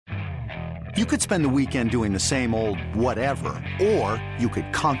You could spend the weekend doing the same old whatever, or you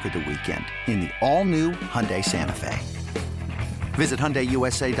could conquer the weekend in the all-new Hyundai Santa Fe. Visit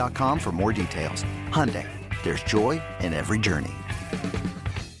HyundaiUSA.com for more details. Hyundai, there's joy in every journey.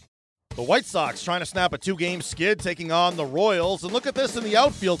 The White Sox trying to snap a 2-game skid, taking on the Royals. And look at this in the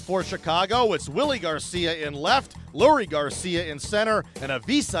outfield for Chicago. It's Willie Garcia in left, Leury Garcia in center, and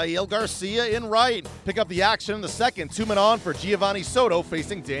Avisail Garcia in right. Pick up the action in the second. 2 men on for Giovanni Soto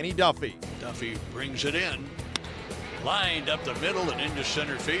facing Danny Duffy. Duffy brings it in. Lined up the middle and into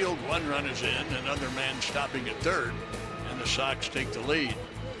center field. 1 run is in, another man stopping at third, and the Sox take the lead.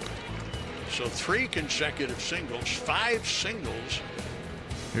 So 3 consecutive singles, 5 singles.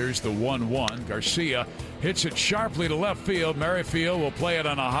 Here's the 1-1. Garcia hits it sharply to left field. Merrifield will play it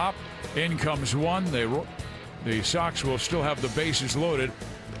on a hop. In comes one. The Sox will still have the bases loaded,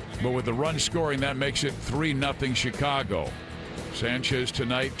 but with the run scoring, that makes it 3-0 Chicago. Sanchez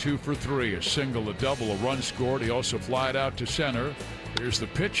tonight 2 for 3, a single, a double, a run scored. He also flied out to center. Here's the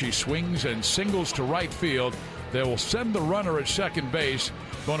pitch. He swings and singles to right field. They will send the runner at second base.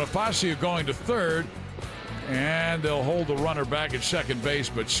 Bonifacio going to third. And they'll hold the runner back at second base,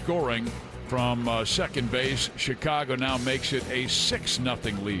 but scoring from second base, Chicago now makes it a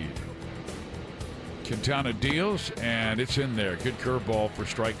 6-0 lead. Quintana deals, and it's in there. Good curveball for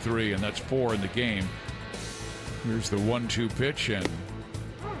strike 3, and that's 4 in the game. Here's the 1-2 pitch, and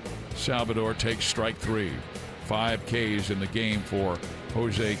Salvador takes strike 3. 5 Ks in the game for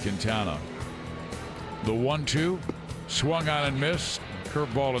Jose Quintana. The 1-2, swung on and missed.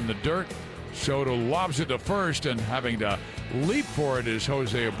 Curveball in the dirt. Soto lobs it to first, and having to leap for it is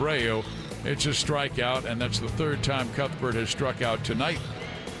Jose Abreu. It's a strikeout, and that's the 3rd time Cuthbert has struck out tonight.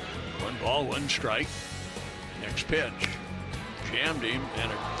 1 ball, 1 strike. Next pitch. Jammed him, and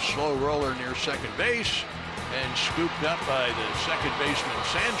a slow roller near second base, and scooped up by the second baseman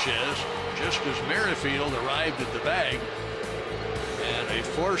Sanchez just as Merrifield arrived at the bag. And a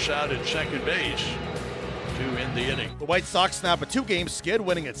force out at second base to end the inning. The White Sox snap a 2-game skid,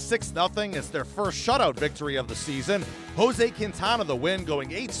 winning at 6-0. It's their first shutout victory of the season. Jose Quintana the win,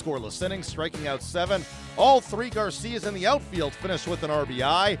 going 8 scoreless innings, striking out 7. All 3 Garcias in the outfield finished with an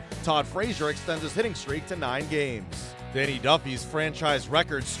RBI. Todd Frazier extends his hitting streak to 9 games. Danny Duffy's franchise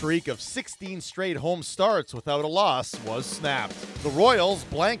record streak of 16 straight home starts without a loss was snapped. The Royals,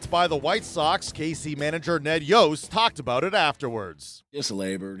 blanked by the White Sox, KC manager Ned Yost talked about it afterwards. Just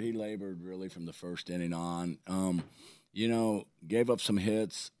labored. He labored really from the first inning on. Gave up some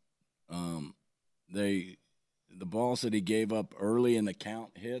hits. The balls that he gave up early in the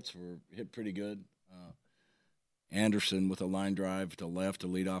count hits were hit pretty good. Anderson with a line drive to left to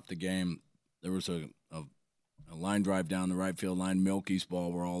lead off the game. There was a line drive down the right field line. Milky's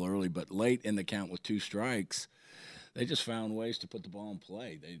ball were all early, but late in the count with 2 strikes, they just found ways to put the ball in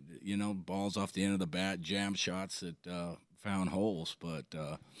play. Balls off the end of the bat, jam shots that found holes, but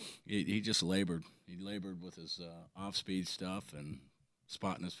he just labored. He labored with his off-speed stuff and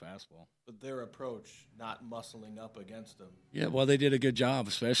spotting his fastball. But their approach, not muscling up against them. Yeah, well, they did a good job,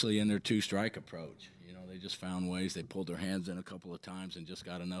 especially in their 2-strike approach. They just found ways. They pulled their hands in a couple of times and just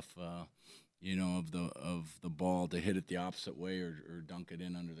got enough of the ball to hit it the opposite way or dunk it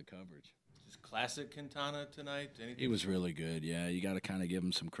in under the coverage. Just classic Quintana tonight? He was really good, yeah. You got to kind of give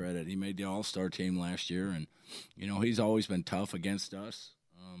him some credit. He made the All-Star team last year, and, he's always been tough against us,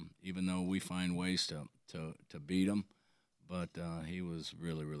 even though we find ways to beat him. But he was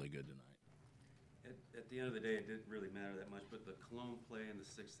really, really good tonight. At the end of the day, it didn't really matter that much, but the Cologne play in the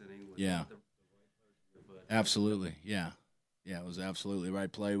 6th inning was the right part of your butt. Absolutely, yeah. Yeah, it was absolutely the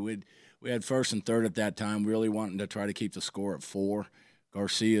right play. We had 1st and 3rd at that time, really wanting to try to keep the score at 4.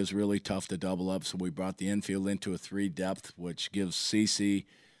 Garcia is really tough to double up, so we brought the infield into a 3 depth, which gives CC,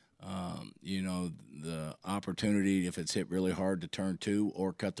 the opportunity, if it's hit really hard, to turn 2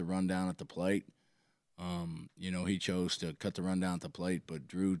 or cut the run down at the plate. He chose to cut the run down at the plate, but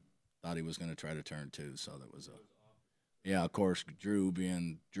Drew thought he was going to try to turn 2, so that was of course, Drew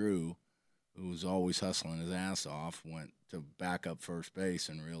being Drew, who was always hustling his ass off, went to back up first base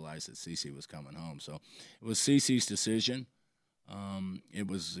and realized that CC was coming home. So it was CC's decision. It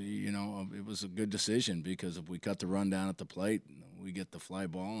was a good decision because if we cut the run down at the plate, we get the fly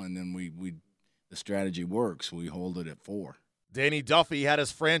ball, and then the strategy works. We hold it at 4. Danny Duffy had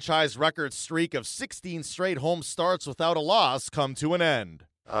his franchise record streak of 16 straight home starts without a loss come to an end.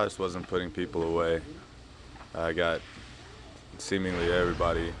 I just wasn't putting people away. I got seemingly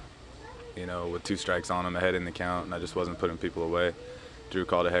everybody, with 2 strikes on them ahead in the count, and I just wasn't putting people away. Drew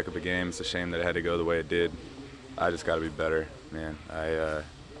called a heck of a game. It's a shame that it had to go the way it did. I just got to be better, man. I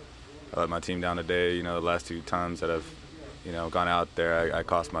let my team down today. The last 2 times that I've gone out there, I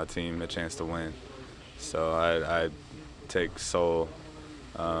cost my team a chance to win. So I take sole,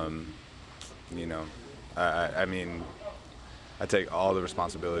 I take all the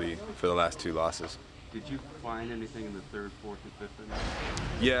responsibility for the last 2 losses. Did you find anything in the third, fourth, and fifth inning?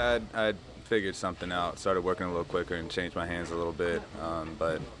 Yeah, I figured something out. Started working a little quicker and changed my hands a little bit.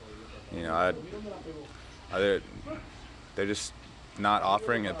 But they're just not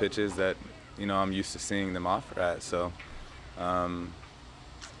offering at pitches that I'm used to seeing them offer at. So, so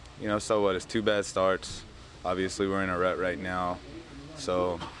what? It's 2 bad starts. Obviously, we're in a rut right now,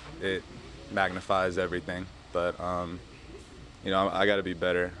 so it magnifies everything. But I got to be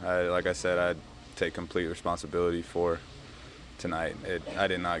better. Like I said, I take complete responsibility for tonight. I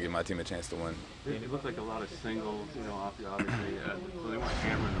did not give my team a chance to win. It looked like a lot of singles, obviously. So they weren't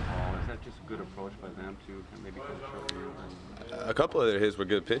hammering the ball. Is that just a good approach by them to maybe control you? A couple of their hits were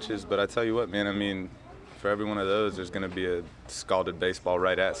good pitches, but I tell you what, man, for every one of those, there's going to be a scalded baseball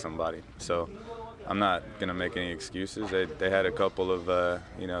right at somebody. So I'm not going to make any excuses. They had a couple of,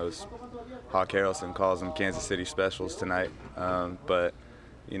 Hawk Harrelson calls them Kansas City specials tonight. But,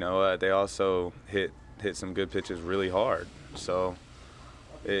 they also hit some good pitches really hard. So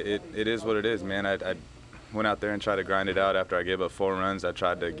it is what it is, man. I went out there and tried to grind it out. After I gave up 4 runs, I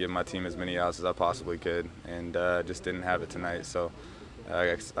tried to give my team as many outs as I possibly could, and just didn't have it tonight. So,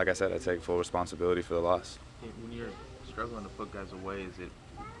 like I said, I take full responsibility for the loss. When you're struggling to put guys away, is it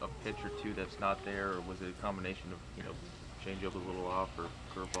a pitch or two that's not there, or was it a combination of, change up a little off or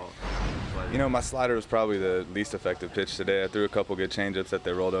curveball? My slider was probably the least effective pitch today. I threw a couple good changeups that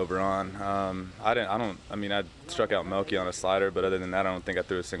they rolled over on. I struck out Melky on a slider, but other than that, I don't think I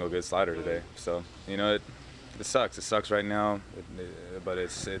threw a single good slider today. So, it sucks. It sucks right now, but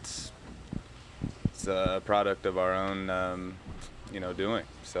it's a product of our own, doing.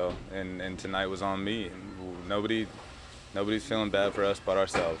 So, and tonight was on me. And nobody's feeling bad for us but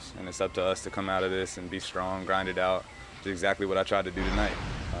ourselves, and it's up to us to come out of this and be strong, grind it out. Which is exactly what I tried to do tonight.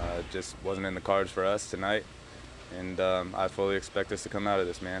 It just wasn't in the cards for us tonight, and I fully expect us to come out of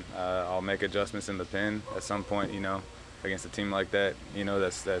this, man. I'll make adjustments in the pen at some point, against a team like that,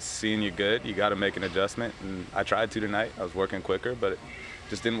 that's seeing you good. You got to make an adjustment, and I tried to tonight. I was working quicker, but it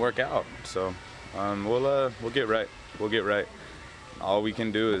just didn't work out. So we'll get right. We'll get right. All we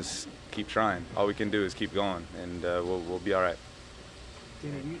can do is keep trying. All we can do is keep going, and we'll be all right.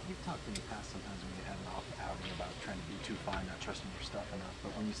 Dana, you've talked in the past sometimes when you had an off outing about trying to be too fine, not trusting your stuff enough.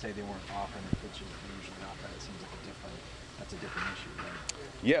 But when you say they weren't offering their pitches, they're usually not that. It seems like that's a different issue, right?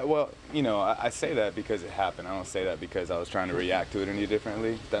 Yeah, well, I say that because it happened. I don't say that because I was trying to react to it any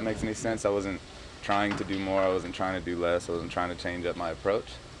differently, if that makes any sense. I wasn't trying to do more. I wasn't trying to do less. I wasn't trying to change up my approach.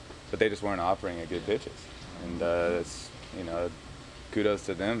 But they just weren't offering a good pitches. And kudos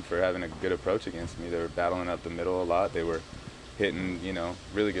to them for having a good approach against me. They were battling up the middle a lot. They were hitting,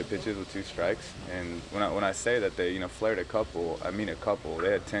 really good pitches with 2 strikes. And when I say that they, flared a couple, I mean a couple.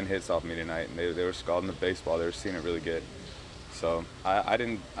 They had 10 hits off me tonight, and they were scalding the baseball. They were seeing it really good. So I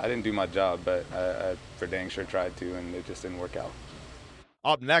didn't do my job, but I for dang sure tried to, and it just didn't work out.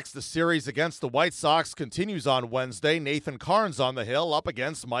 Up next, the series against the White Sox continues on Wednesday. Nathan Karns on the hill up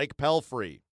against Mike Pelfrey.